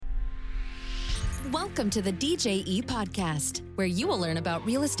Welcome to the DJE Podcast, where you will learn about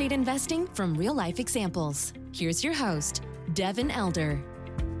real estate investing from real-life examples. Here's your host, Devin Elder.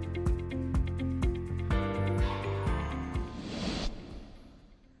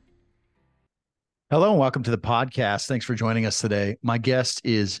 Hello and welcome to the podcast. Thanks for joining us today. My guest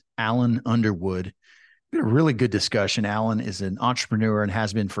is Alan Underwood. We had a really good discussion. Alan is an entrepreneur and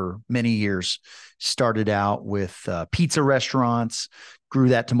has been for many years. Started out with pizza restaurants, grew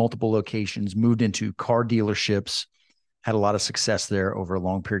that to multiple locations, moved into car dealerships, had a lot of success there over a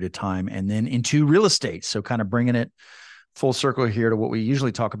long period of time, and then into real estate. So kind of bringing it full circle here to what we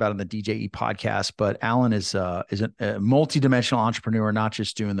usually talk about in the DJE podcast. But Alan is a multidimensional entrepreneur, not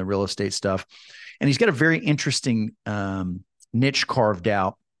just doing the real estate stuff. And he's got a very interesting niche carved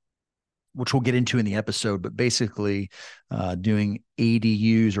out, which we'll get into in the episode, but basically doing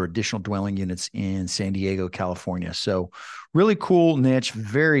ADUs or additional dwelling units in San Diego, California. So really cool niche,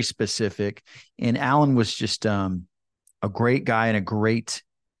 very specific. And Alan was just a great guy and a great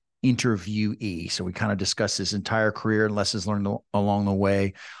interviewee. So we kind of discussed his entire career and lessons learned along the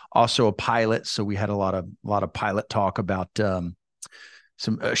way. Also a pilot. So we had a lot of pilot talk about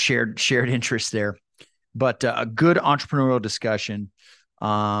some shared interests there, but a good entrepreneurial discussion.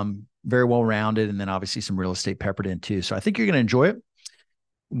 Very well-rounded, and then obviously some real estate peppered in too. So I think you're going to enjoy it.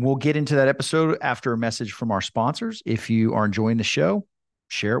 We'll get into that episode after a message from our sponsors. If you are enjoying the show,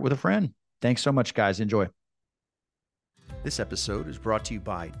 share it with a friend. Thanks so much, guys. Enjoy. This episode is brought to you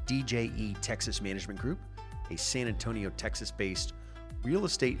by DJE Texas Management Group, a San Antonio, Texas-based real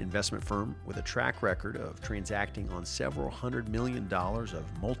estate investment firm with a track record of transacting on several $100 million of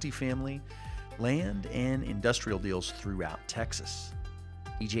multifamily, land, and industrial deals throughout Texas.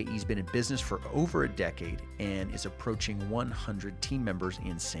 DJE's been in business for over a decade and is approaching 100 team members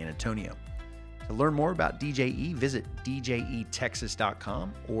in San Antonio. To learn more about DJE, visit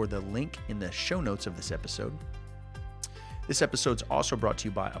djetexas.com or the link in the show notes of this episode. This episode is also brought to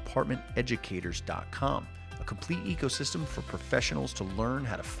you by apartmenteducators.com, a complete ecosystem for professionals to learn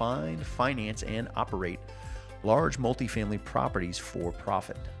how to find, finance, and operate large multifamily properties for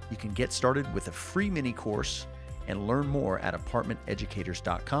profit. You can get started with a free mini course and learn more at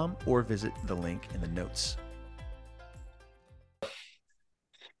apartmenteducators.com or visit the link in the notes.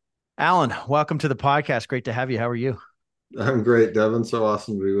 Alan, welcome to the podcast. Great to have you. How are you? I'm great, Devin. So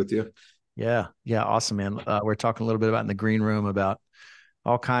awesome to be with you. Yeah. Awesome, man. We're talking a little bit about in the green room about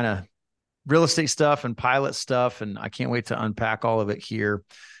all kind of real estate stuff and pilot stuff, and I can't wait to unpack all of it here.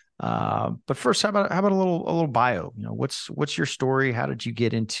 But first, how about a little bio? You know, what's your story? How did you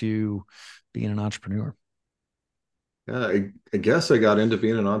get into being an entrepreneur? Yeah, I guess I got into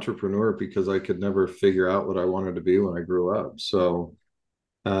being an entrepreneur because I could never figure out what I wanted to be when I grew up. So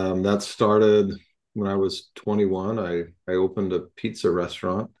that started when I was 21. I opened a pizza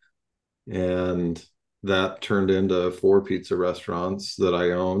restaurant, and that turned into 4 pizza restaurants that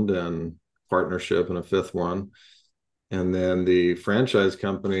I owned and partnership and a 5th one. And then the franchise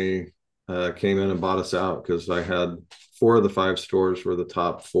company came in and bought us out because I had 4 of the 5 stores were the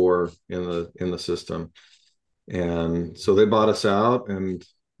top 4 in the system. And so they bought us out. And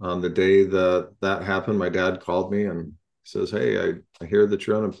on the day that happened, my dad called me and says, "Hey, I hear that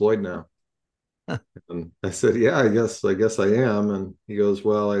you're unemployed now." And I said, "Yeah, I guess I am." And he goes,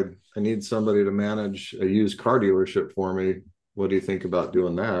 "Well, I need somebody to manage a used car dealership for me. What do you think about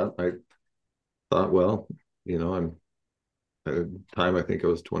doing that?" I thought, well, I'm at the time, I think I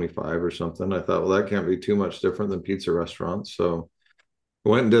was 25 or something. I thought, well, that can't be too much different than pizza restaurants. So I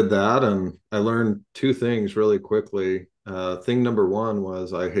went and did that, and I learned 2 things really quickly. Thing number 1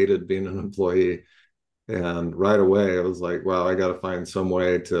 was I hated being an employee. And right away, I was like, wow, I got to find some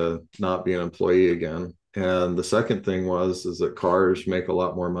way to not be an employee again. And the second thing is that cars make a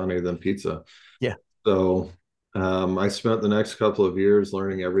lot more money than pizza. Yeah. So I spent the next couple of years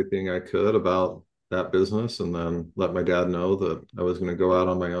learning everything I could about that business, and then let my dad know that I was going to go out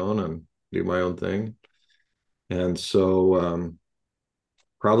on my own and do my own thing. And so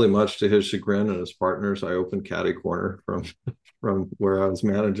probably much to his chagrin and his partners, I opened Caddy Corner from where I was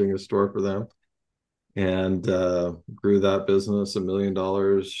managing a store for them, and grew that business $1 million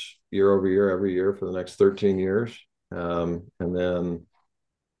year over year, every year for the next 13 years. And then,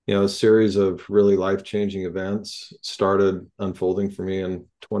 a series of really life-changing events started unfolding for me in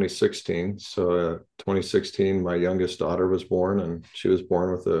 2016. So 2016, my youngest daughter was born, and she was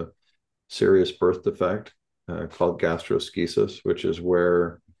born with a serious birth defect called gastroschisis, which is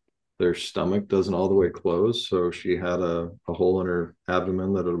where their stomach doesn't all the way close. So she had a hole in her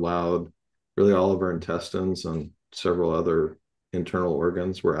abdomen that allowed really all of her intestines and several other internal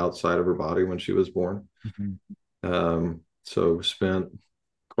organs were outside of her body when she was born. Mm-hmm. So spent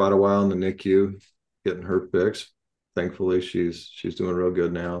quite a while in the NICU getting her fixed. Thankfully, she's doing real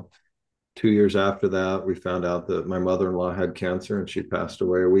good now. 2 years after that, we found out that my mother-in-law had cancer and she passed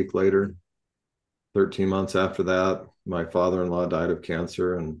away a week later. 13 months after that, my father-in-law died of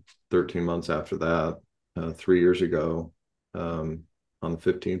cancer. And 13 months after that, 3 years ago, on the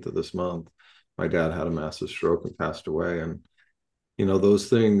 15th of this month, my dad had a massive stroke and passed away. And, those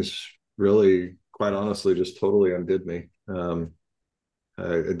things really, quite honestly, just totally undid me.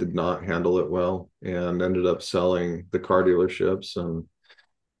 I did not handle it well and ended up selling the car dealerships. And,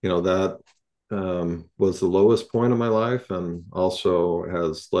 that was the lowest point of my life, and also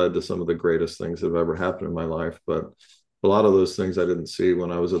has led to some of the greatest things that have ever happened in my life. But a lot of those things I didn't see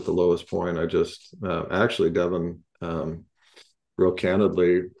when I was at the lowest point. I just actually, Devin, real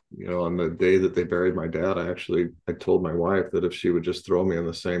candidly, on the day that they buried my dad, I told my wife that if she would just throw me in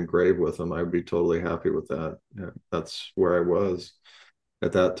the same grave with him, I'd be totally happy with that. Yeah, that's where I was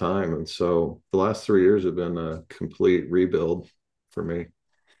at that time. And so the last 3 years have been a complete rebuild for me.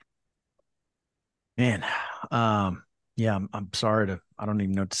 Man, yeah, I'm sorry I don't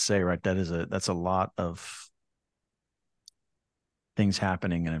even know what to say, right? That's a lot of things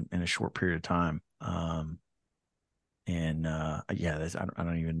happening in a short period of time. Yeah, I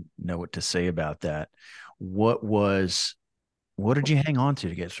don't even know what to say about that. What did you hang on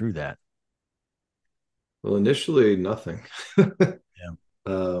to get through that? Well, initially, nothing. Yeah.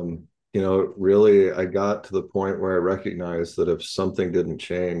 Really, I got to the point where I recognized that if something didn't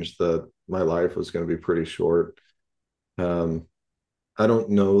change, that my life was going to be pretty short. I don't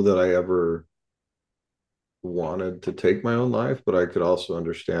know that I ever wanted to take my own life, but I could also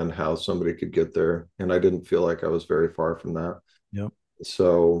understand how somebody could get there. And I didn't feel like I was very far from that. Yep.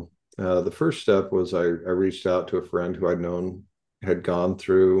 So the first step was I reached out to a friend who I'd known had gone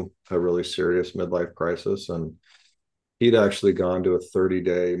through a really serious midlife crisis. And he'd actually gone to a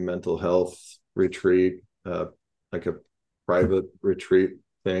 30-day mental health retreat, like a private retreat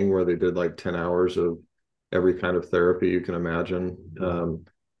thing where they did like 10 hours of every kind of therapy you can imagine.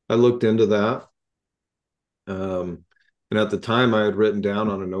 I looked into that. And at the time, I had written down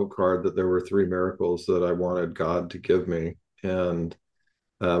on a note card that there were 3 miracles that I wanted God to give me, and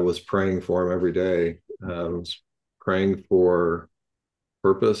was praying for him every day. I was praying for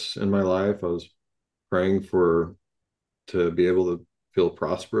purpose in my life. I was praying to be able to feel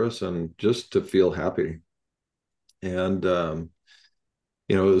prosperous and just to feel happy. And,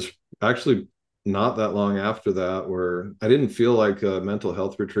 it was actually not that long after that where I didn't feel like a mental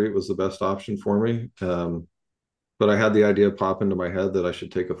health retreat was the best option for me. But I had the idea pop into my head that I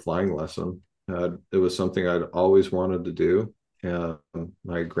should take a flying lesson. It was something I'd always wanted to do.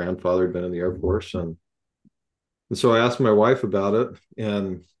 My grandfather had been in the Air Force. And so I asked my wife about it.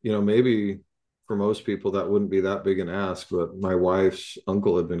 And, maybe for most people, that wouldn't be that big an ask, but my wife's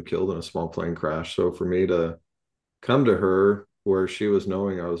uncle had been killed in a small plane crash. So for me to come to her where she was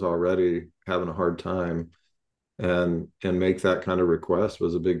knowing I was already having a hard time and make that kind of request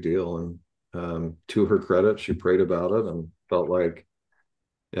was a big deal. And to her credit, she prayed about it and felt like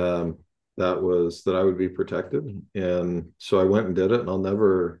that I would be protected. And so I went and did it. And I'll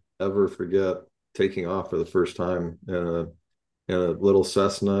never, ever forget taking off for the first time in a little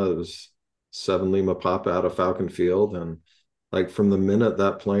Cessna. It was 7 Lima Papa out of Falcon Field. And like from the minute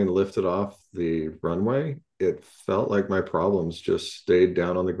that plane lifted off the runway, it felt like my problems just stayed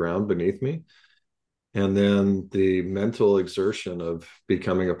down on the ground beneath me. And then the mental exertion of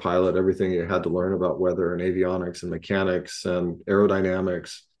becoming a pilot, everything you had to learn about weather and avionics and mechanics and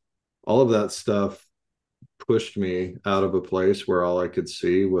aerodynamics, all of that stuff pushed me out of a place where all I could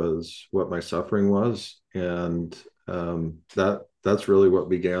see was what my suffering was. And that's really what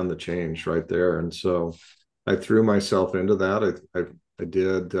began the change right there. And so I threw myself into that. I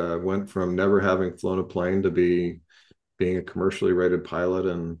did went from never having flown a plane to being a commercially rated pilot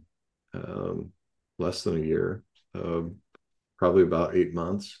in less than a year, probably about 8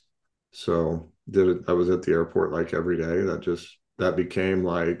 months. So I was at the airport like every day. That became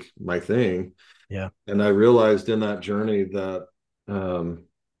like my thing. Yeah. And I realized in that journey that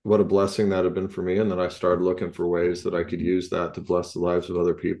what a blessing that had been for me. And then I started looking for ways that I could use that to bless the lives of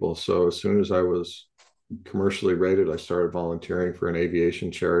other people. So as soon as I was commercially rated, I started volunteering for an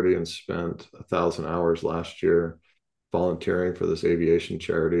aviation charity and spent 1,000 hours last year volunteering for this aviation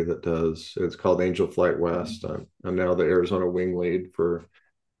charity it's called Angel Flight West. I'm now the Arizona wing lead for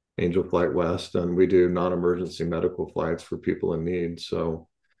Angel Flight West, and we do non-emergency medical flights for people in need. So,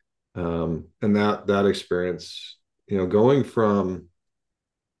 and that experience, going from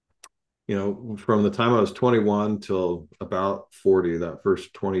the time I was 21 till about 40, that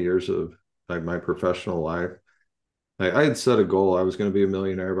first 20 years of like my professional life, I had set a goal. I was going to be a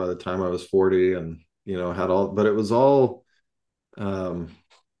millionaire by the time I was 40, and had all, but um,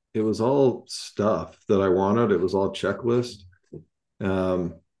 it was all stuff that I wanted. It was all checklist.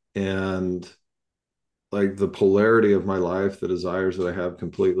 Um, and like the polarity of my life, the desires that I have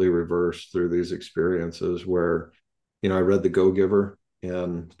completely reversed through these experiences where, I read The Go-Giver,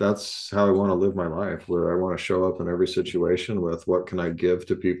 and that's how I want to live my life, where I want to show up in every situation with what can I give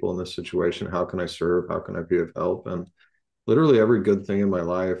to people in this situation? How can I serve? How can I be of help? And literally every good thing in my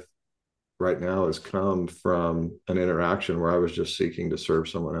life right now has come from an interaction where I was just seeking to serve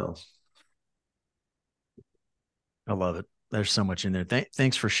someone else. I love it. There's so much in there.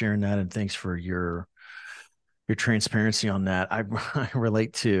 Thanks for sharing that, and thanks for your transparency on that. I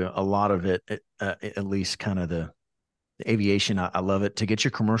relate to a lot of it, at least kind of the aviation. I love it. To get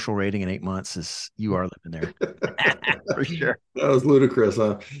your commercial rating in 8 months is you are living there. For sure. That was ludicrous,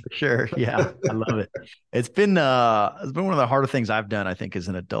 huh? For sure. Yeah. I love it. It's been one of the harder things I've done, I think, as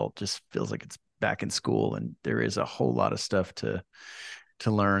an adult. Just feels like it's back in school, and there is a whole lot of stuff to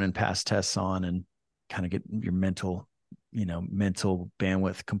learn and pass tests on, and kind of get your mental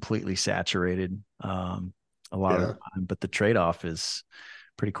bandwidth completely saturated. A lot of the time, but the trade-off is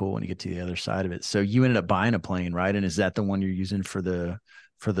pretty cool when you get to the other side of it. So you ended up buying a plane, right? And is that the one you're using for the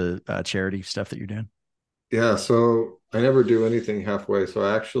charity stuff that you're doing? Yeah. So I never do anything halfway. So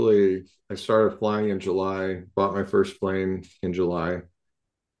I started flying in July, bought my first plane in July,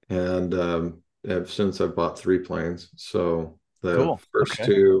 and since I've bought 3 planes. So the Cool. first Okay.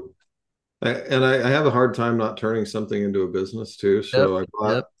 two, I have a hard time not turning something into a business too. Yep. So I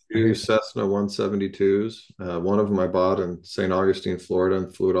bought Yep. I hear two you. Cessna 172s. One of them I bought in St. Augustine, Florida,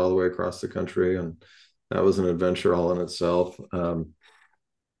 and flew it all the way across the country. And that was an adventure all in itself.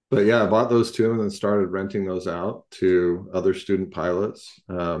 But yeah, I bought those two and then started renting those out to other student pilots.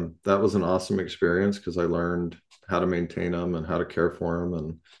 That was an awesome experience because I learned how to maintain them and how to care for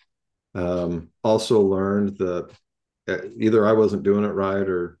them. And also learned that either I wasn't doing it right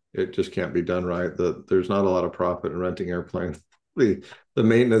or it just can't be done right. That there's not a lot of profit in renting airplanes. The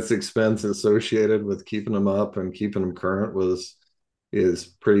maintenance expense associated with keeping them up and keeping them current is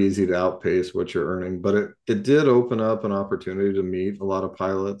pretty easy to outpace what you're earning. But it did open up an opportunity to meet a lot of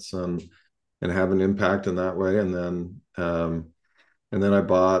pilots and have an impact in that way. And then I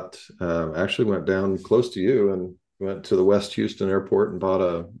bought actually went down close to you and went to the West Houston airport and bought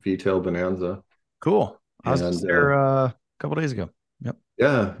a V-tail Bonanza. Cool. I was just And there a couple days ago. Yep.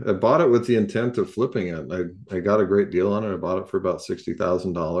 yeah, I bought it with the intent of flipping it. I got a great deal on it. I bought it for about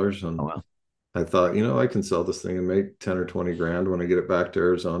 $60,000, Oh, and wow. I thought, I can sell this thing and make 10 or 20 grand when I get it back to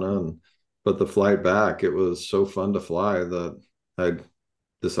Arizona. But the flight back, it was so fun to fly that I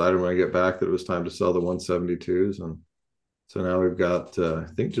decided when I get back that it was time to sell the 172s. And so now we've got, I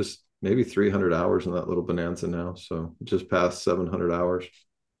think just maybe 300 hours in that little Bonanza now. So just past 700 hours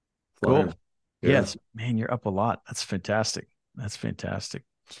flying. Cool. Yeah. Yes, man, you're up a lot. That's fantastic. That's fantastic.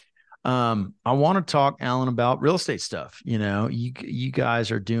 I want to talk, Alan, about real estate stuff. You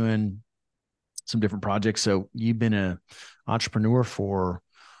guys are doing some different projects. So you've been an entrepreneur for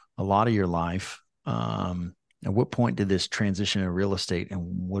a lot of your life. At what point did this transition to real estate, and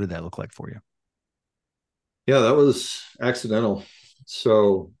what did that look like for you? Yeah, that was accidental.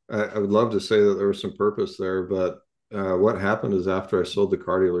 So I would love to say that there was some purpose there, but what happened is after I sold the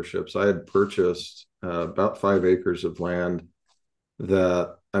car dealerships, I had purchased about 5 acres of land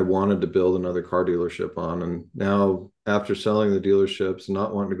that I wanted to build another car dealership on. And now, after selling the dealerships,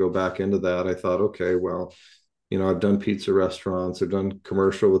 not wanting to go back into that, I thought, okay, well, I've done pizza restaurants, I've done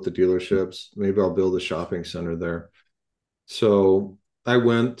commercial with the dealerships. Maybe I'll build a shopping center there. So I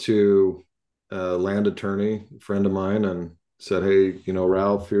went to a land attorney, a friend of mine, and said, hey,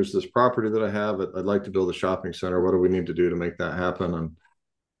 Ralph, here's this property that I have. I'd like to build a shopping center. What do we need to do to make that happen? And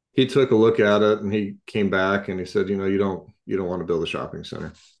he took a look at it and he came back and he said, you don't want to build a shopping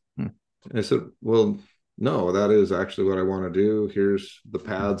center. Hmm. And I said, well, no, that is actually what I want to do. Here's the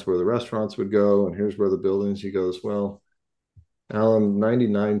paths where the restaurants would go, and here's where the buildings. He goes, well, Alan,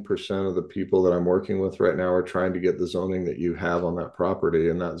 99% of the people that I'm working with right now are trying to get the zoning that you have on that property,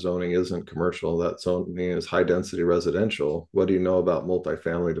 and that zoning isn't commercial. That zoning is high density residential. What do you know about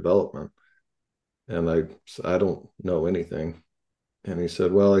multifamily development? And I don't know anything. And he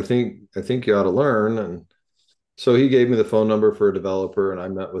said, well, I think you ought to learn. And so he gave me the phone number for a developer, and I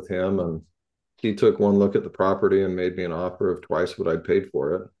met with him, and he took one look at the property and made me an offer of twice what I'd paid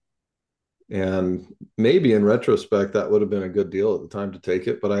for it. And maybe in retrospect, that would have been a good deal at the time to take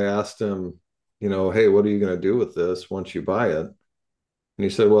it. But I asked him, hey, what are you going to do with this once you buy it? And he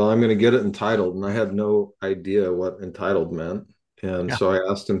said, well, I'm going to get it entitled. And I had no idea what entitled meant. And Yeah. so I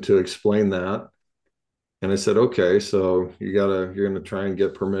asked him to explain that. And I said, okay, so you're going to try and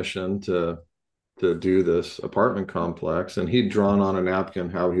get permission to do this apartment complex. And he'd drawn on a napkin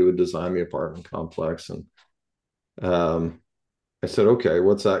how he would design the apartment complex. And I said, okay,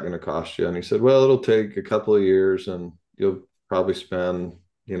 what's that going to cost you? And he said, well, it'll take a couple of years and you'll probably spend,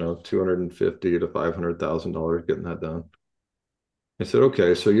 $250 to $500,000 getting that done. I said,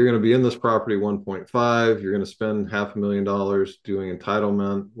 okay, so you're going to be in this property 1.5, you're going to spend $500,000 doing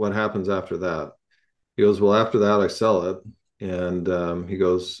entitlement. What happens after that? He goes, well, after that, I sell it. And he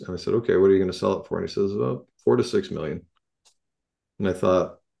goes, and I said, okay, what are you going to sell it for? And he says, well, 4 to 6 million. And I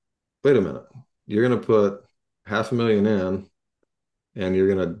thought, wait a minute, you're going to put $500,000 in and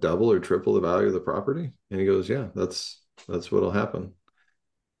you're going to double or triple the value of the property? And he goes, yeah, that's what'll happen.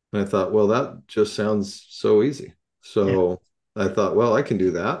 And I thought, well, that just sounds so easy. So I thought, well, I can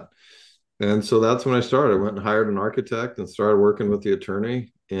do that. And so that's when I started. I went and hired an architect and started working with the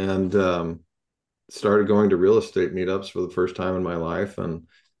attorney, and started going to real estate meetups for the first time in my life. And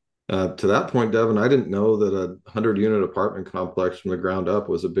to that point, Devin, I didn't know that a 100-unit apartment complex from the ground up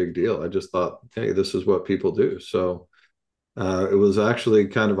was a big deal. I just thought, hey, this is what people do. So it was actually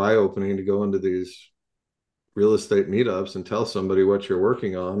kind of eye-opening to go into these real estate meetups and tell somebody what you're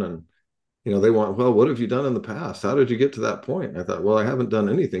working on. And they want, well, what have you done in the past? How did you get to that point? And I thought, well, I haven't done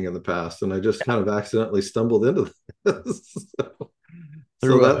anything in the past, and I just kind of accidentally stumbled into this.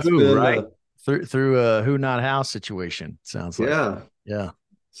 Through so that's who, been right? Through a who not how situation, sounds like. Yeah.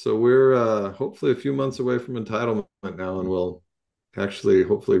 So we're hopefully a few months away from entitlement now, and we'll actually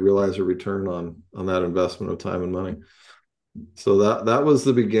hopefully realize a return on that investment of time and money. So that was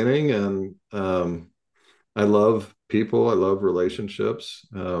the beginning, and I love people. I love relationships.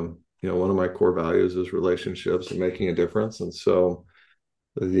 One of my core values is relationships and making a difference. And so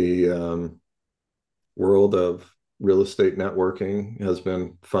the world of real estate networking has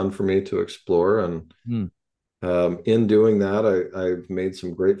been fun for me to explore. And in doing that, I've made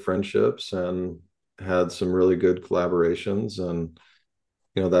some great friendships and had some really good collaborations. And,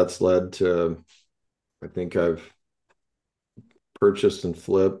 that's led to, I think I've purchased and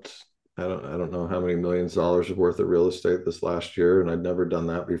flipped, I don't know how many millions of dollars worth of real estate this last year. And I'd never done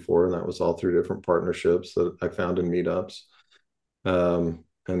that before. And that was all through different partnerships that I found in meetups.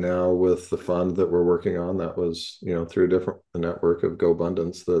 And now with the fund that we're working on, that was, through the network of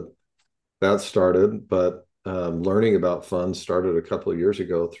GoBundance that started. But learning about funds started a couple of years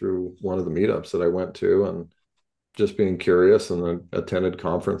ago through one of the meetups that I went to, and just being curious, and then attended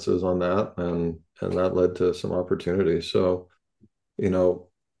conferences on that. And that led to some opportunities. So,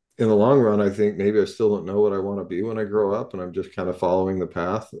 in the long run, I think maybe I still don't know what I want to be when I grow up, and I'm just kind of following the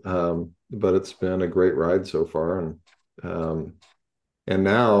path. But it's been a great ride so far. And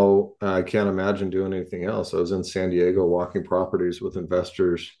now I can't imagine doing anything else. I was in San Diego walking properties with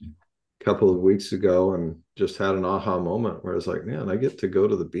investors a couple of weeks ago, and just had an aha moment where I was like, man, I get to go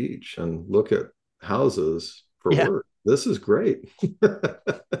to the beach and look at houses for work. This is great.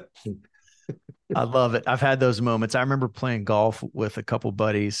 I love it. I've had those moments. I remember playing golf with a couple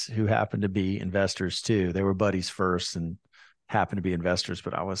buddies who happened to be investors too. They were buddies first and happened to be investors,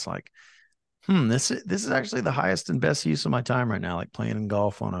 but I was like, this is actually the highest and best use of my time right now, like playing in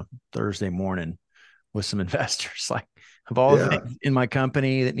golf on a Thursday morning with some investors. Like, of all the things in my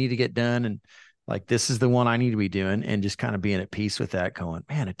company that need to get done, and like, this is the one I need to be doing, and just kind of being at peace with that, going,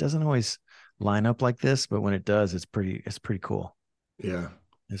 man, it doesn't always line up like this, but when it does, it's pretty cool. Yeah.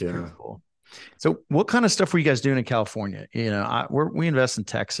 It's pretty cool. So what kind of stuff were you guys doing in California? We invest in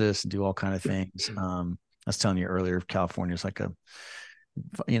Texas and do all kind of things. I was telling you earlier, California is like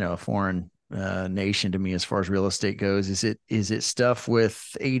a foreign nation to me as far as real estate goes. Is it stuff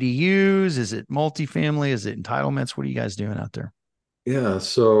with ADUs? Is it multifamily? Is it entitlements? What are you guys doing out there? Yeah.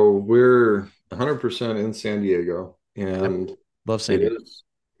 So we're 100% in San Diego, and love San Diego.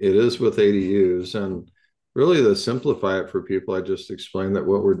 It is with ADUs. And really, to simplify it for people, I just explained that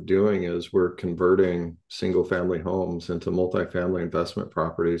what we're doing is we're converting single family homes into multifamily investment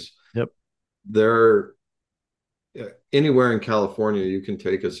properties. Yep. Anywhere in California, you can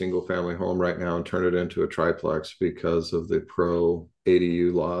take a single family home right now and turn it into a triplex because of the pro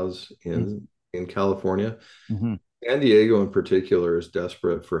ADU laws in California. Mm-hmm. San Diego in particular is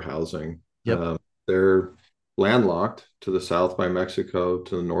desperate for housing. Yep. They're landlocked to the south by Mexico,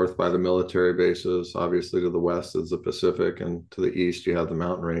 to the north by the military bases. Obviously, to the west is the Pacific, and to the east you have the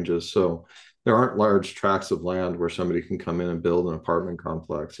mountain ranges. So there aren't large tracts of land where somebody can come in and build an apartment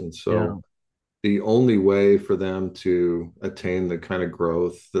complex. And so the only way for them to attain the kind of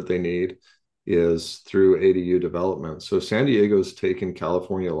growth that they need is through ADU development. So San Diego's taken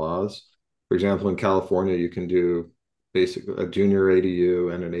California laws. For example, in California, you can do basically a junior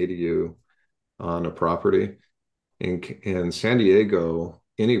ADU and an ADU on a property. In San Diego,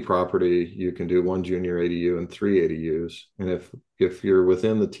 any property you can do one junior ADU and three ADUs. And if you're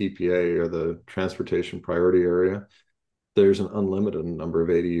within the TPA or the transportation priority area, there's an unlimited number of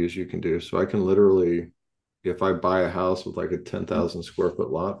ADUs you can do. So I can literally, if I buy a house with like a 10,000 square foot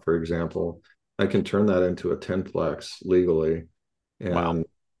lot, for example, I can turn that into a 10-plex legally. Wow. And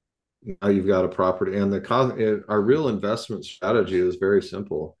now you've got a property. And our real investment strategy is very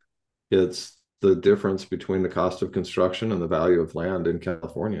simple. It's the difference between the cost of construction and the value of land in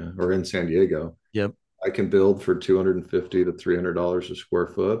California or in San Diego. Yep. I can build for $250 to $300 a square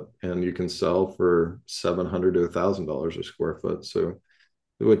foot, and you can sell for $700 to $1,000 a square foot. So,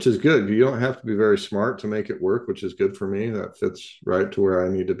 which is good. You don't have to be very smart to make it work, which is good for me. That fits right to where I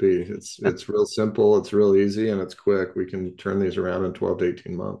need to be. It's real simple, it's real easy, and it's quick. We can turn these around in 12 to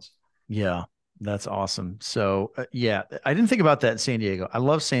 18 months. Yeah, that's awesome. So yeah, I didn't think about that in San Diego. I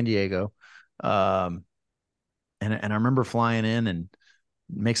love San Diego. And I remember flying in, and it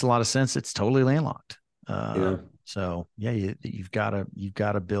makes a lot of sense. It's totally landlocked. Yeah. So yeah, you've got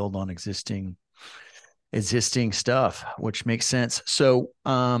to build on existing stuff, which makes sense. So,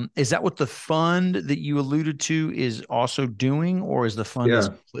 is that what the fund that you alluded to is also doing, or is the fund Yeah. a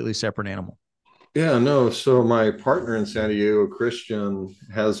completely separate animal? Yeah, no. So my partner in San Diego, Christian,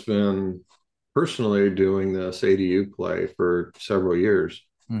 has been personally doing this ADU play for several years.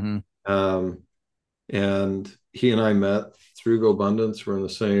 Mm-hmm. And he and I met through GoBundance. We're in the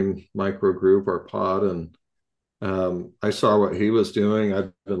same micro group, our pod, and I saw what he was doing.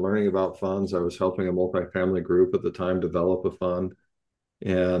 I've been learning about funds. I was helping a multifamily group at the time develop a fund.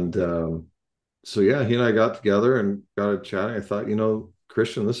 And so, yeah, he and I got together and got a chatting. I thought,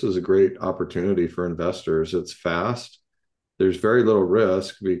 Christian, this is a great opportunity for investors. It's fast. There's very little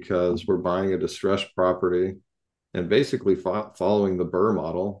risk because we're buying a distressed property and basically following the BRRRR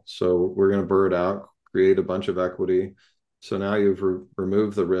model. So we're going to BRRRR it out, create a bunch of equity. So now you've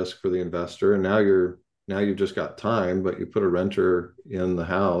removed the risk for the investor, and now you've just got time, but you put a renter in the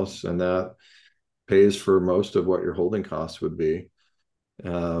house, and that pays for most of what your holding costs would be.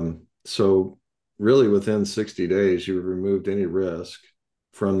 So really within 60 days, you've removed any risk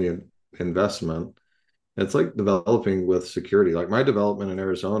from the investment. It's like developing with security. Like my development in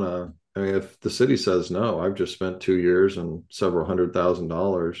Arizona, I mean, if the city says no, I've just spent 2 years and several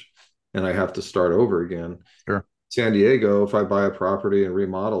 $100,000 and I have to start over again. Sure. San Diego, if I buy a property and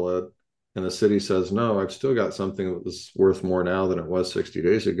remodel it and the city says no, I've still got something that was worth more now than it was 60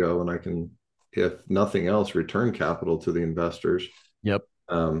 days ago. And I can, if nothing else, return capital to the investors. Yep.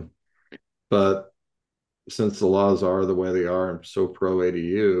 But since the laws are the way they are, I'm so pro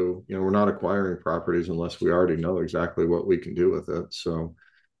ADU, we're not acquiring properties unless we already know exactly what we can do with it. So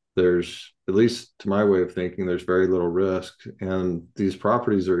there's, at least to my way of thinking, there's very little risk. And these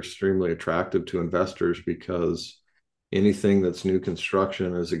properties are extremely attractive to investors because anything that's new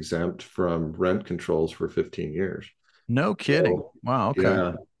construction is exempt from rent controls for 15 years. No kidding. So, wow. Okay.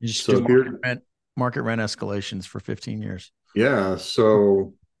 Yeah. You just So do market rent escalations for 15 years. Yeah.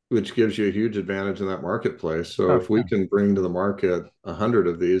 So, which gives you a huge advantage in that marketplace. So if we can bring to the market 100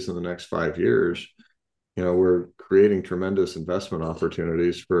 of these in the next 5 years, we're creating tremendous investment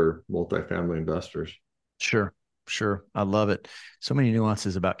opportunities for multifamily investors. Sure. I love it. So many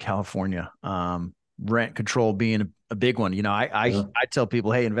nuances about California. Rent control being a big one. I tell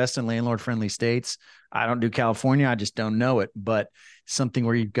people, hey, invest in landlord friendly states. I don't do California. I just don't know it, but something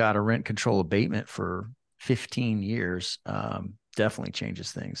where you've got a rent control abatement for 15 years, definitely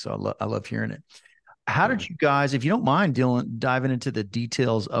changes things. So I love hearing it. How did you guys, if you don't mind diving into the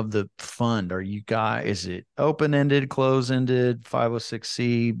details of the fund, is it open-ended, close-ended,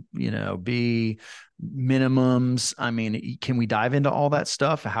 506C, B, minimums? I mean, can we dive into all that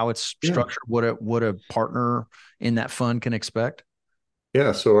stuff, how it's structured, what a partner in that fund can expect?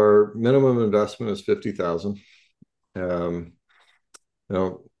 Yeah. So our minimum investment is 50,000.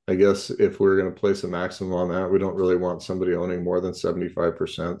 I guess if we're going to place a maximum on that, we don't really want somebody owning more than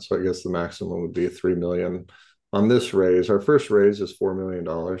 75%. So I guess the maximum would be 3 million on this raise. Our first raise is $4 million.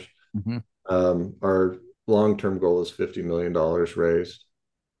 Mm-hmm. Our long-term goal is $50 million raised.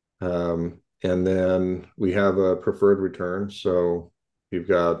 And then we have a preferred return. So you've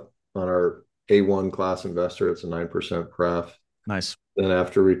got on our A1 class investor, it's a 9% pref. Nice. Then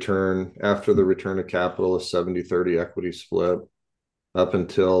after the return of capital, a 70-30 equity split, up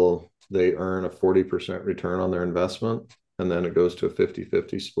until they earn a 40% return on their investment. And then it goes to a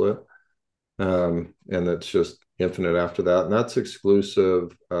 50-50 split. And it's just infinite after that. And that's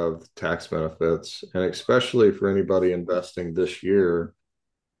exclusive of tax benefits. And especially for anybody investing this year,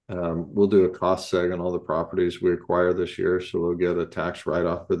 we'll do a cost seg on all the properties we acquire this year. So they'll get a tax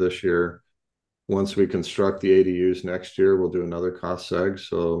write-off for this year. once we construct the ADUs next year, we'll do another cost seg.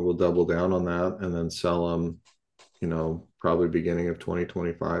 So we'll double down on that and then sell them, probably beginning of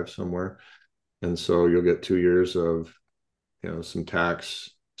 2025 somewhere. And so you'll get 2 years of, some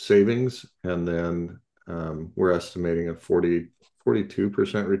tax savings. And then we're estimating a 42%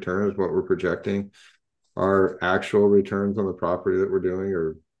 return is what we're projecting. Our actual returns on the property that we're doing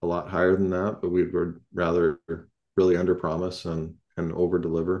are a lot higher than that, but we would rather really under promise and over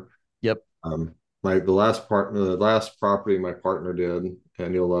deliver. Yep. The last property my partner did,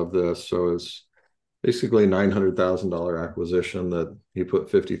 and you'll love this. So it's basically $900,000 acquisition that he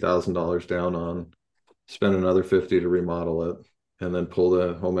put $50,000 down on, spent another 50 to remodel it, and then pulled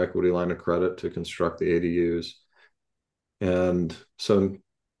a home equity line of credit to construct the ADUs. And so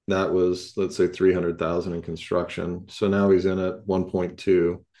that was, let's say, 300,000 in construction. So now he's in at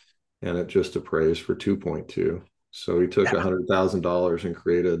 1.2, and it just appraised for 2.2. So he took $100,000 and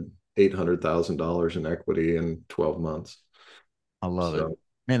created $800,000 in equity in 12 months. I love it,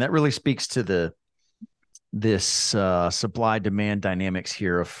 man. That really speaks to this supply demand dynamics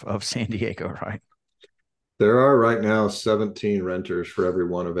here of San Diego, right? There are right now 17 renters for every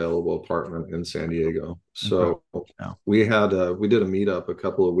one available apartment in San Diego. So we did a meetup a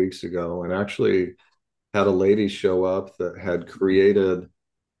couple of weeks ago and actually had a lady show up that had created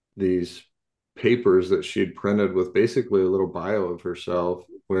these papers that she'd printed with basically a little bio of herself,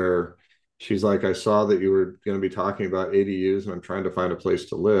 where she's like, I saw that you were going to be talking about ADUs and I'm trying to find a place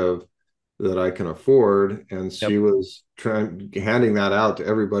to live that I can afford. And she was handing that out to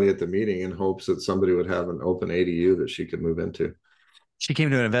everybody at the meeting in hopes that somebody would have an open ADU that she could move into. She came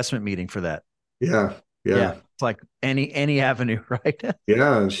to an investment meeting for that. Yeah. It's like any avenue, right?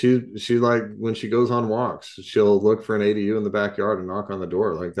 Yeah. And she like, when she goes on walks, she'll look for an ADU in the backyard and knock on the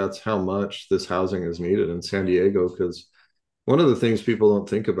door. Like, that's how much this housing is needed in San Diego. Because one of the things people don't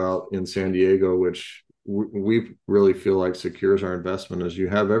think about in San Diego, which we really feel like secures our investment, is you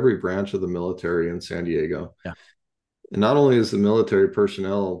have every branch of the military in San Diego. Yeah. And not only is the military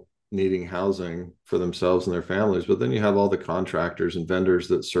personnel needing housing for themselves and their families, but then you have all the contractors and vendors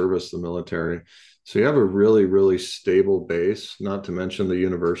that service the military. So you have a really, really stable base, not to mention the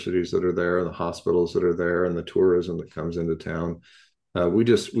universities that are there and the hospitals that are there and the tourism that comes into town.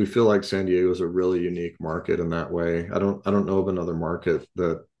 We feel like San Diego is a really unique market in that way. I don't know of another market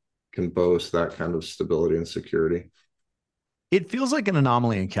that can boast that kind of stability and security. It feels like an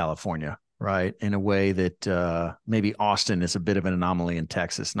anomaly in California, right? In a way that maybe Austin is a bit of an anomaly in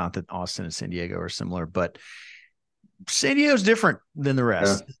Texas. Not that Austin and San Diego are similar, but San Diego's different than the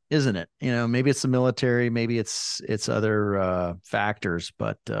rest, isn't it? Maybe it's the military, maybe it's other factors,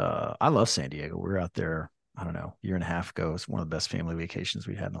 but I love San Diego. We were out there, I don't know, a year and a half ago. It's one of the best family vacations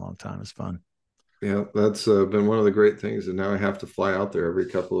we had in a long time. It's fun. Yeah, that's been one of the great things. And now I have to fly out there every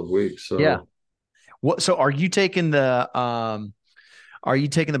couple of weeks. So yeah. So are you taking the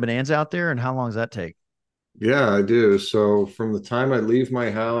Bonanza out there, and how long does that take? Yeah, I do. So from the time I leave my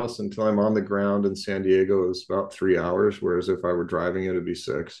house until I'm on the ground in San Diego is about 3 hours, whereas if I were driving, it'd be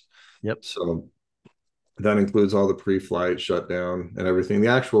 6. Yep. So that includes all the pre-flight shutdown and everything. The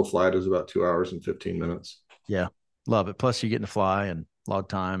actual flight is about 2 hours and 15 minutes. Yeah, love it. Plus, you get to fly and log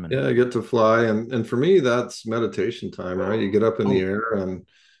time. And I get to fly, and for me, that's meditation time. Right, you get up in the air, and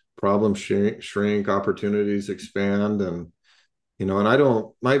problems shrink, opportunities expand, and and I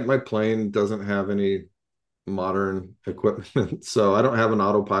don't. My plane doesn't have any modern equipment, so I don't have an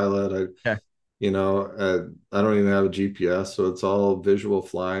autopilot. I don't even have a GPS, so it's all visual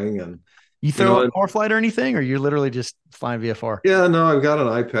flying. And you throw a FarFlight or anything, or you're literally just flying VFR? Yeah, no, I've got an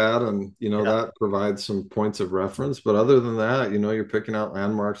iPad, and that provides some points of reference. But other than that, you're picking out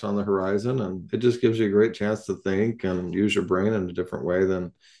landmarks on the horizon, and it just gives you a great chance to think and use your brain in a different way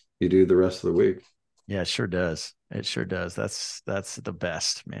than you do the rest of the week. Yeah, it sure does. It sure does. That's the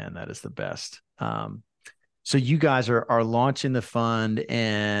best, man. That is the best. So you guys are launching the fund,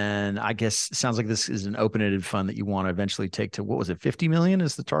 and I guess it sounds like this is an open-ended fund that you want to eventually take to, what was it, 50 million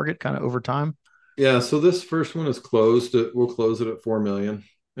is the target kind of over time? Yeah. So this first one is closed. We'll close it at 4 million.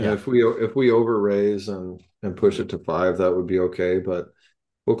 And if we over raise and push it to 5, that would be okay. But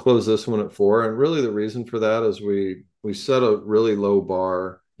we'll close this one at 4. And really the reason for that is we set a really low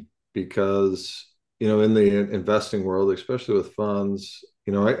bar because, in the investing world, especially with funds,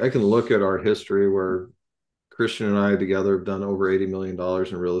 I can look at our history where Christian and I together have done over $80 million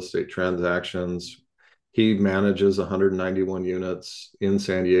in real estate transactions. He manages 191 units in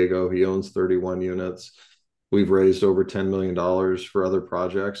San Diego. He owns 31 units. We've raised over $10 million for other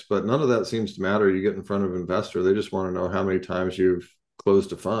projects, but none of that seems to matter. You get in front of an investor, they just want to know how many times you've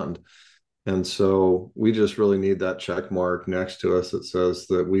closed a fund. And so we just really need that check mark next to us that says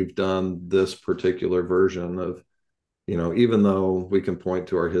that we've done this particular version of, even though we can point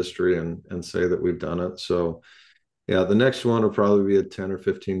to our history and say that we've done it. So yeah, the next one will probably be a 10 or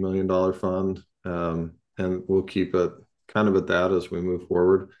 $15 million fund. And we'll keep it kind of at that as we move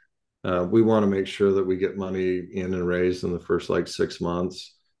forward. We want to make sure that we get money in and raised in the first like 6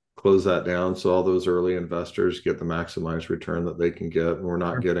 months, close that down so all those early investors get the maximized return that they can get. And we're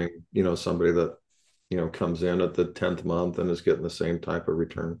not getting, somebody that, comes in at the 10th month and is getting the same type of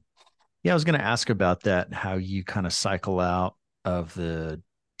return. Yeah, I was going to ask about that, how you kind of cycle out of the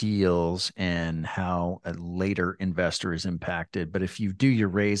deals and how a later investor is impacted. But if you do your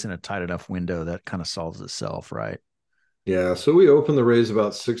raise in a tight enough window, that kind of solves itself, right? Yeah. So we opened the raise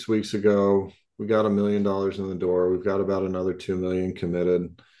about 6 weeks ago. We got $1 million in the door. We've got about another 2 million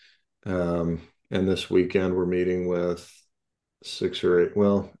committed. And this weekend we're meeting with 6 or 8,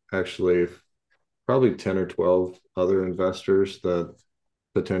 well, actually probably 10 or 12 other investors that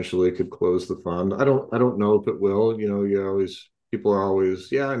potentially could close the fund. I don't know if it will. People are always,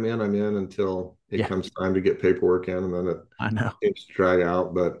 yeah, I'm in until it comes time to get paperwork in, and then I know. it seems to drag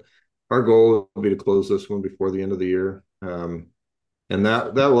out. But our goal will be to close this one before the end of the year. And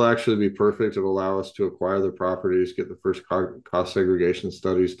that will actually be perfect. It'll allow us to acquire the properties, get the first cost segregation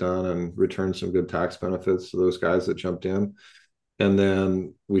studies done, and return some good tax benefits to those guys that jumped in. And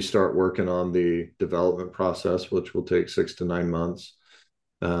then we start working on the development process, which will take 6 to 9 months.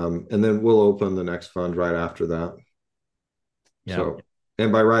 And then we'll open the next fund right after that. Yeah. So,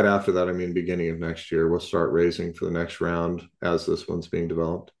 and by right after that, I mean beginning of next year, we'll start raising for the next round as this one's being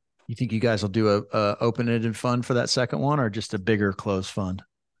developed. You think you guys will do a open-ended fund for that second one, or just a bigger closed fund?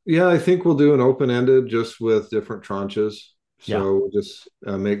 Yeah, I think we'll do an open-ended just with different tranches. Yeah. So we'll just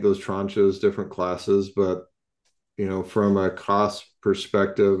make those tranches different classes. But, from a cost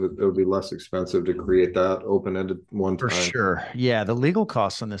perspective, it'll be less expensive to create that open-ended one For time. sure. Yeah. The legal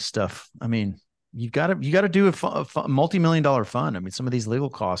costs on this stuff. I mean, you got to do a multi-million-dollar fund. I mean, some of these legal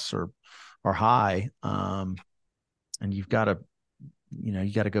costs are high. And you got to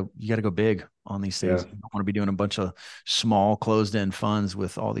go big on these things. Yeah. You don't want to be doing a bunch of small closed-end funds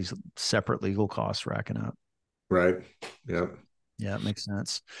with all these separate legal costs racking up. Right. Yeah. Yeah, it makes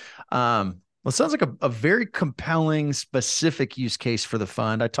sense. Well, it sounds like a very compelling, specific use case for the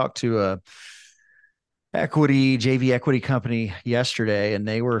fund. I talked to a JV equity company yesterday, and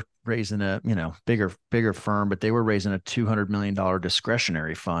they were raising a, bigger firm, but they were raising a $200 million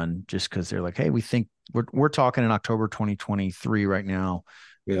discretionary fund just because they're like, hey, we think we're talking in October 2023 right now.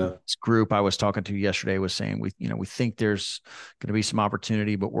 Yeah. This group I was talking to yesterday was saying we think there's going to be some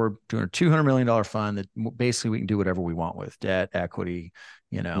opportunity, but we're doing a $200 million fund that basically we can do whatever we want with debt, equity,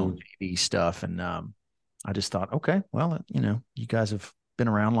 JV stuff. And I just thought, okay, well, you guys have been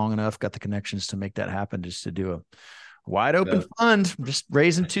around long enough, got the connections to make that happen, just to do a wide open fund, just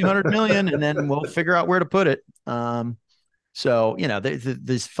raising 200 million, and then we'll figure out where to put it. So,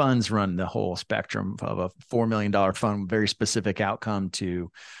 these funds run the whole spectrum of a $4 million fund, very specific outcome,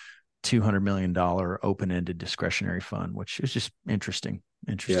 to $200 million open-ended discretionary fund, which is just interesting.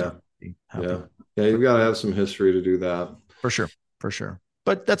 Yeah. Yeah. You've got to have some history to do that. For sure.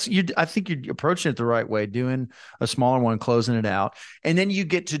 But I think you're approaching it the right way, doing a smaller one, closing it out. And then you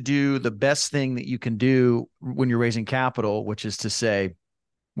get to do the best thing that you can do when you're raising capital, which is to say,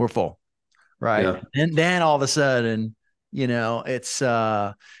 we're full, right? Yeah. And then all of a sudden, it's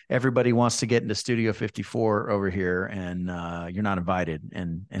everybody wants to get into Studio 54 over here, and you're not invited.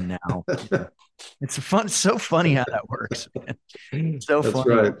 And now it's so funny how that works. So That's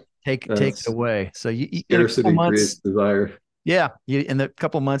funny. right. Take it away. So Scarcity creates desire. Yeah. In the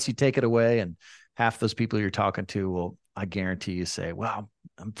couple of months you take it away, and half those people you're talking to will, I guarantee you, say, well,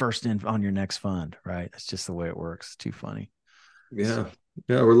 I'm first in on your next fund, right? That's just the way it works. It's too funny. Yeah.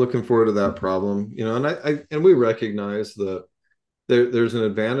 Yeah. We're looking forward to that problem, and we recognize that there's an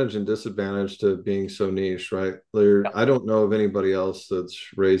advantage and disadvantage to being so niche, right? I don't know of anybody else that's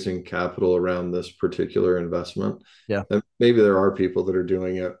raising capital around this particular investment. Yeah. And maybe there are people that are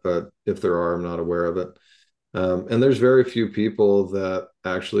doing it, but if there are, I'm not aware of it. And there's very few people that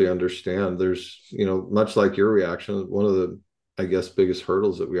actually understand. There's, much like your reaction, one of the, I guess, biggest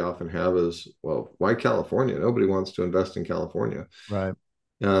hurdles that we often have is, well, why California? Nobody wants to invest in California. Right.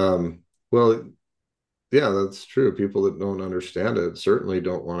 Well, yeah, that's true. People that don't understand it certainly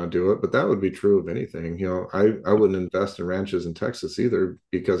don't want to do it, but that would be true of anything. I wouldn't invest in ranches in Texas either,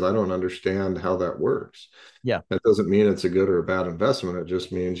 because I don't understand how that works. Yeah. That doesn't mean it's a good or a bad investment. It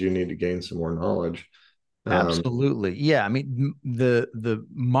just means you need to gain some more knowledge. Absolutely. Yeah. I mean, the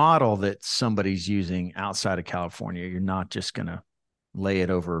model that somebody's using outside of California, you're not just going to lay it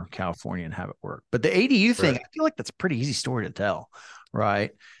over California and have it work. But the ADU thing, Right. I feel like that's a pretty easy story to tell,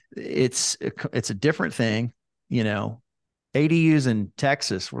 right? It's a different thing, you know. ADUs in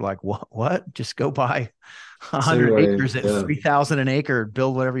Texas were like, what? Just go buy Same 100 way. acres at Yeah. 3,000 an acre,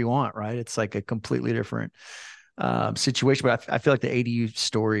 build whatever you want, right? It's like a completely different situation. But I feel like the ADU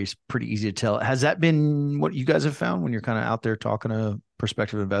story is pretty easy to tell. Has that been what you guys have found when you're kind of out there talking to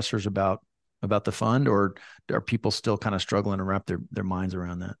prospective investors about the fund, or are people still kind of struggling to wrap their minds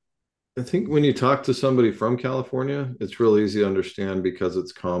around that? I think when you talk to somebody from California, it's real easy to understand because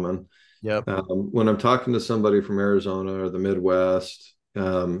it's common. Yep. When I'm talking to somebody from Arizona or the Midwest,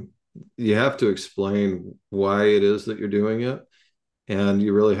 you have to explain why it is that you're doing it. And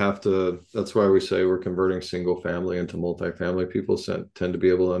you really have to, that's why we say we're converting single family into multifamily. People tend to be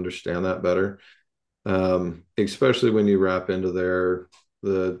able to understand that better, especially when you wrap into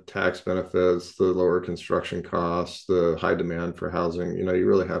the tax benefits, the lower construction costs, the high demand for housing. You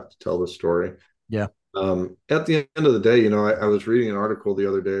really have to tell the story. Yeah. At the end of the day, I was reading an article the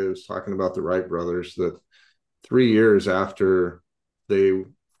other day that was talking about the Wright brothers, that 3 years after they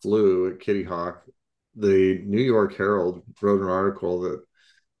flew at Kitty Hawk, the New York Herald wrote an article that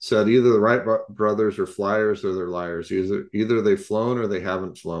said either the Wright brothers are flyers or they're liars. Either they've flown or they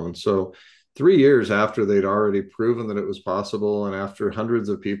haven't flown. So 3 years after they'd already proven that it was possible, and after hundreds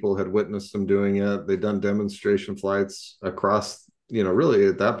of people had witnessed them doing it, they'd done demonstration flights across, really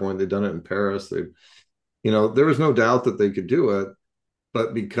at that point, they'd done it in Paris. There was no doubt that they could do it,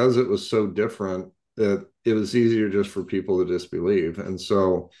 but because it was so different, that it was easier just for people to disbelieve. And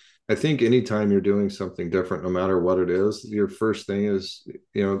so I think anytime you're doing something different, no matter what it is, your first thing is,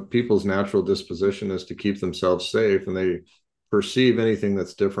 people's natural disposition is to keep themselves safe, and they perceive anything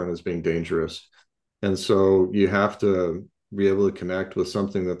that's different as being dangerous. And so you have to be able to connect with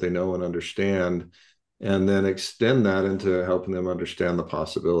something that they know and understand, and then extend that into helping them understand the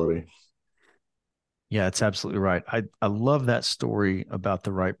possibility. Yeah, it's absolutely right. I love that story about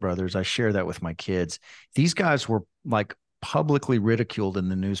the Wright brothers. I share that with my kids. These guys were like publicly ridiculed in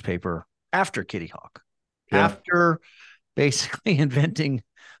the newspaper after Kitty Hawk, Yeah. after basically inventing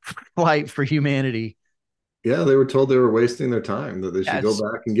flight for humanity. Yeah, they were told they were wasting their time, that they should go As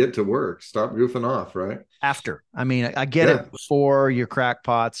back and get to work, stop goofing off, right? after, I mean, I get Yeah, it before, you're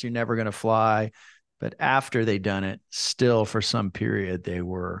crackpots, you're never going to fly, but after they done it, still for some period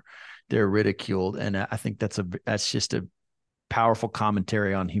they're ridiculed, and I think that's just a powerful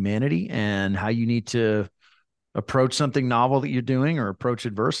commentary on humanity and how you need to approach something novel that you're doing, or approach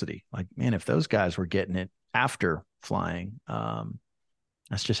adversity. Like, man, if those guys were getting it after flying,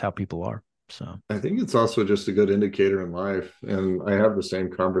 that's just how people are. So I think it's also just a good indicator in life. And I have the same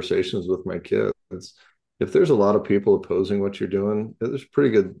conversations with my kids. If there's a lot of people opposing what you're doing, there's a pretty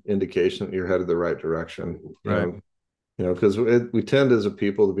good indication that you're headed the right direction. right. Because we tend as a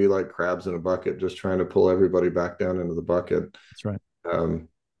people to be like crabs in a bucket, just trying to pull everybody back down into the bucket. That's right. Um,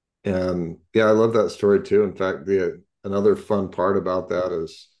 and yeah, I love that story too. In fact, another fun part about that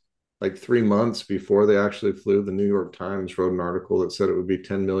is, like 3 months before they actually flew, the New York Times wrote an article that said it would be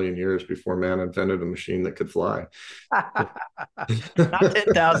 10 million years before man invented a machine that could fly. Not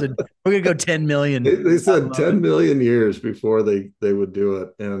 10,000. We're going to go 10 million. They said 10 it. million years before they would do it.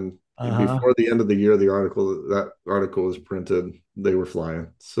 And Uh-huh. before the end of the year, that article was printed, they were flying.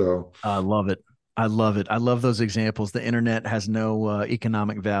 So I love it. I love it. I love those examples. The internet has no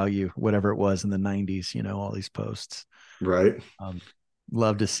economic value, whatever it was in the 90s, all these posts. right.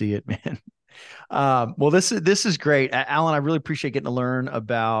 Love to see it, man. Well, this is great, Alan. I really appreciate getting to learn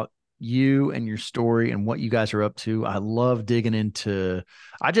about you and your story and what you guys are up to. I love digging into.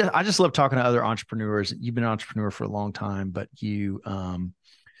 I just love talking to other entrepreneurs. You've been an entrepreneur for a long time, but you're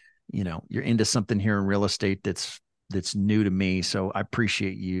into something here in real estate that's new to me. So I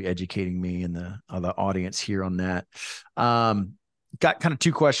appreciate you educating me and the audience here on that. Got kind of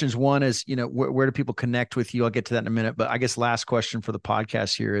two questions. One is, where do people connect with you? I'll get to that in a minute, but I guess last question for the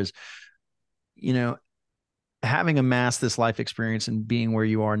podcast here is, having amassed this life experience and being where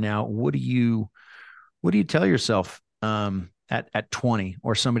you are now, what do you tell yourself, at 20,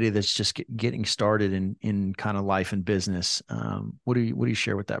 or somebody that's just getting started in kind of life and business? What do you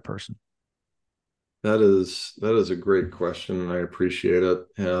share with that person? That is a great question, and I appreciate it.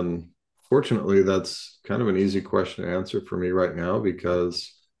 And fortunately, that's kind of an easy question to answer for me right now,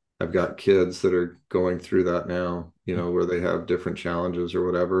 because I've got kids that are going through that now, where they have different challenges or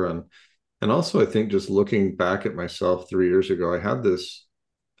whatever. And also, I think just looking back at myself 3 years ago, I had this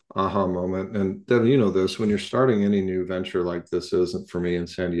aha moment. And Devin, this, when you're starting any new venture like this isn't for me in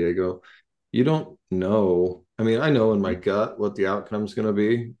San Diego, you don't know. I mean, I know in my gut what the outcome's going to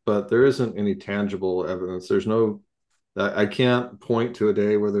be, but there isn't any tangible evidence. There's no I can't point to a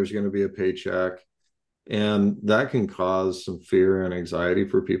day where there's going to be a paycheck. And that can cause some fear and anxiety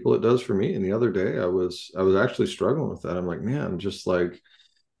for people. It does for me. And the other day I was actually struggling with that. I'm like, man, just like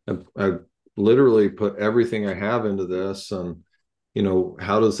I literally put everything I have into this, and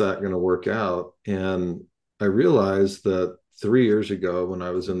how does that going to work out? And I realized that 3 years ago, when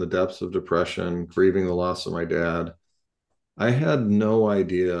I was in the depths of depression, grieving the loss of my dad, I had no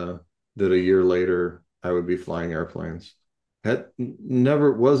idea that a year later I would be flying airplanes. Had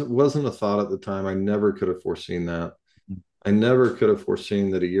never wasn't a thought at the time. I never could have foreseen that. I never could have foreseen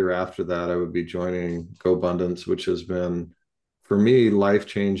that a year after that I would be joining GoBundance, which has been for me life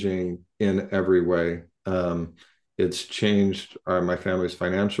changing in every way. It's changed my family's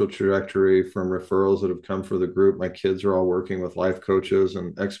financial trajectory from referrals that have come for the group. My kids are all working with life coaches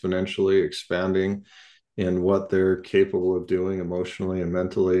and exponentially expanding in what they're capable of doing emotionally and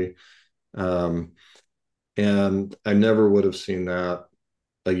mentally. And I never would have seen that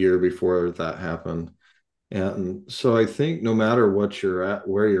a year before that happened. And so I think no matter what you're at,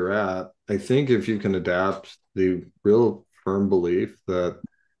 where you're at, I think if you can adapt the real firm belief that,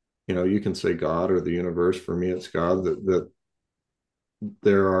 you can say God or the universe, for me, it's God, that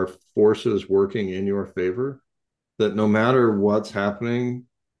there are forces working in your favor, that no matter what's happening,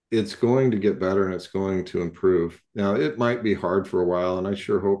 it's going to get better and it's going to improve. Now, it might be hard for a while, and I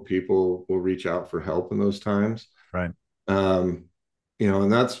sure hope people will reach out for help in those times. Right. And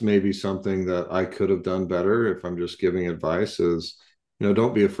that's maybe something that I could have done better if I'm just giving advice is,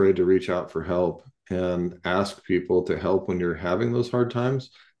 don't be afraid to reach out for help and ask people to help when you're having those hard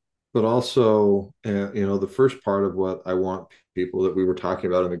times. But also, the first part of what I want people that we were talking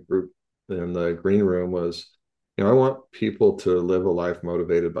about in the group in the green room was, I want people to live a life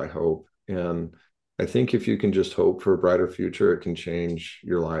motivated by hope. And I think if you can just hope for a brighter future, it can change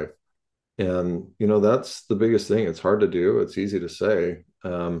your life. And, that's the biggest thing. It's hard to do. It's easy to say.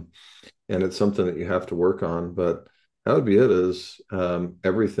 And it's something that you have to work on. But that would be it is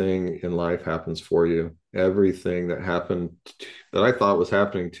everything in life happens for you. Everything that happened that I thought was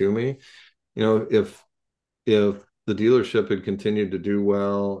happening to me, if the dealership had continued to do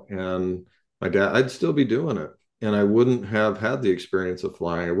well and my dad, I'd still be doing it. And I wouldn't have had the experience of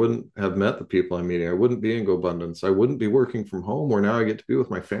flying. I wouldn't have met the people I'm meeting. I wouldn't be in GoBundance. I wouldn't be working from home where now I get to be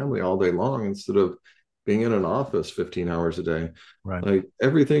with my family all day long instead of being in an office 15 hours a day. Right. Like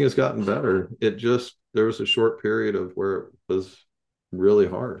everything has gotten better. There was a short period of where it was really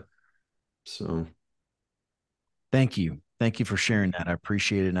hard. So. Thank you. Thank you for sharing that. I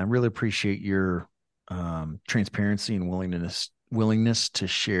appreciate it. And I really appreciate your transparency and willingness to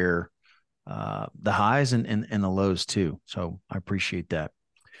share the highs and the lows too. So I appreciate that.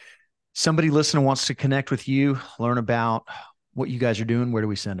 Somebody listening wants to connect with you, learn about what you guys are doing. Where do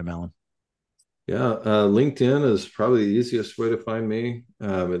we send them, Alan? Yeah, LinkedIn is probably the easiest way to find me.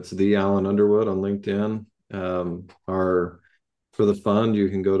 It's the Alan Underwood on LinkedIn. For the fund, you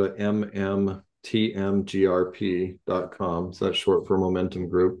can go to mmtmgrp.com. So that's short for Momentum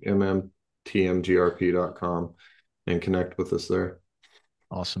Group, mmtmgrp.com, and connect with us there.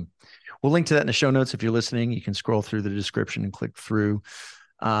 Awesome. We'll link to that in the show notes. If you're listening, you can scroll through the description and click through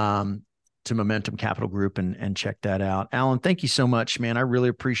to Momentum Capital Group and check that out. Alan, thank you so much, man. I really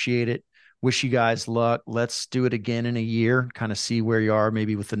appreciate it. Wish you guys luck. Let's do it again in a year, kind of see where you are,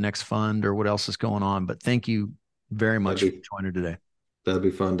 maybe with the next fund or what else is going on. But thank you very much for joining today. That'd be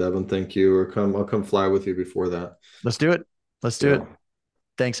fun, Devin. Thank you. I'll come fly with you before that. Let's do it. Let's do it.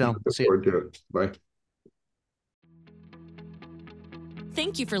 Thanks, Alan. See you. Bye.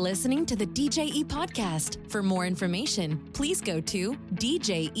 Thank you for listening to the DJE Podcast. For more information, please go to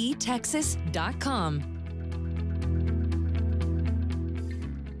djetexas.com.